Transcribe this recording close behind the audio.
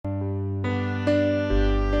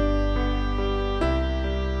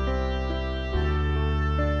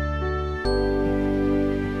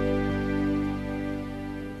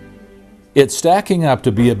It's stacking up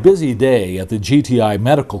to be a busy day at the GTI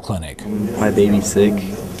medical clinic. My baby's sick.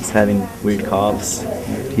 He's having weird coughs.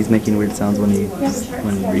 He's making weird sounds when he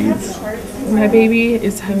reads. My baby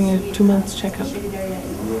is having a 2-month checkup.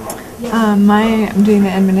 I'm doing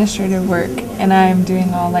the administrative work, and I'm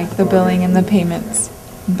doing all like the billing and the payments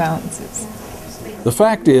and balances. The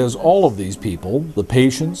fact is, all of these people, the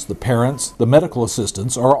patients, the parents, the medical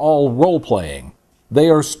assistants, are all role-playing. They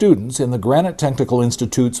are students in the Granite Technical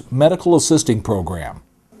Institute's Medical Assisting Program.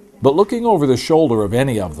 But looking over the shoulder of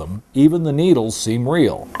any of them, even the needles seem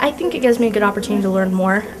real. I think it gives me a good opportunity to learn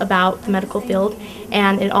more about the medical field,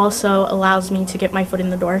 and it also allows me to get my foot in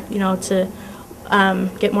the door, to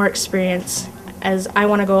get more experience, as I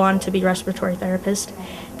want to go on to be a respiratory therapist.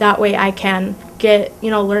 That way I can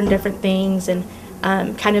learn different things and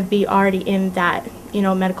kind of be already in that,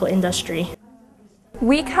 medical industry.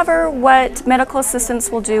 We cover what medical assistants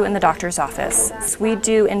will do in the doctor's office. So we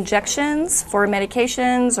do injections for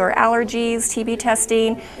medications or allergies, TB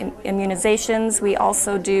testing, immunizations. We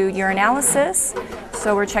also do urinalysis.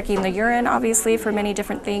 So we're checking the urine, obviously, for many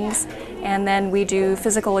different things. And then we do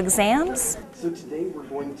physical exams.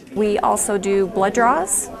 We also do blood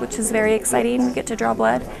draws, which is very exciting. We get to draw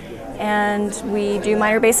blood. And we do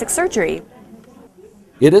minor basic surgery.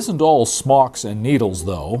 It isn't all smocks and needles,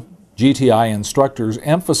 though. GTI instructors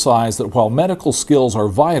emphasize that while medical skills are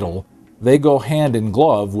vital, they go hand in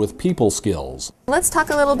glove with people skills. Let's talk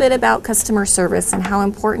a little bit about customer service and how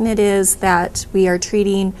important it is that we are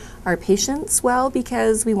treating our patients well,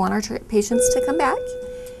 because we want our patients to come back.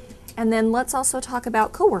 And then let's also talk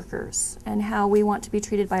about coworkers and how we want to be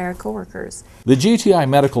treated by our coworkers. The GTI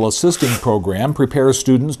Medical Assisting Program prepares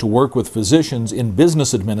students to work with physicians in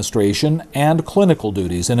business administration and clinical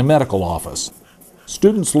duties in a medical office.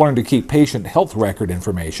 Students learn to keep patient health record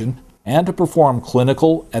information and to perform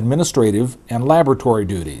clinical, administrative, and laboratory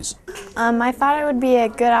duties. I thought it would be a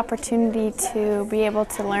good opportunity to be able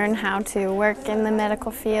to learn how to work in the medical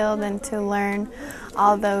field and to learn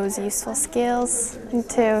all those useful skills, and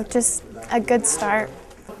to just a good start.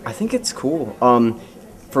 I think it's cool.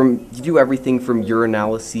 You do everything from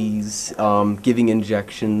urinalyses, giving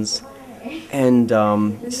injections, and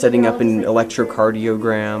setting up an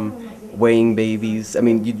electrocardiogram, weighing babies. I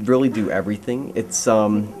mean, you really do everything. It's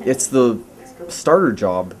the starter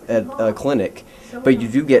job at a clinic, but you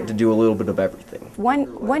do get to do a little bit of everything.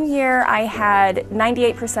 One year I had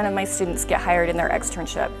 98% of my students get hired in their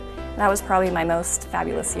externship. That was probably my most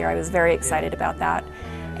fabulous year. I was very excited about that.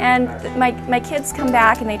 And my kids come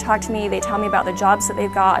back and they talk to me, they tell me about the jobs that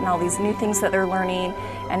they've got and all these new things that they're learning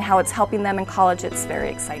and how it's helping them in college. It's very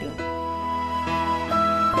exciting.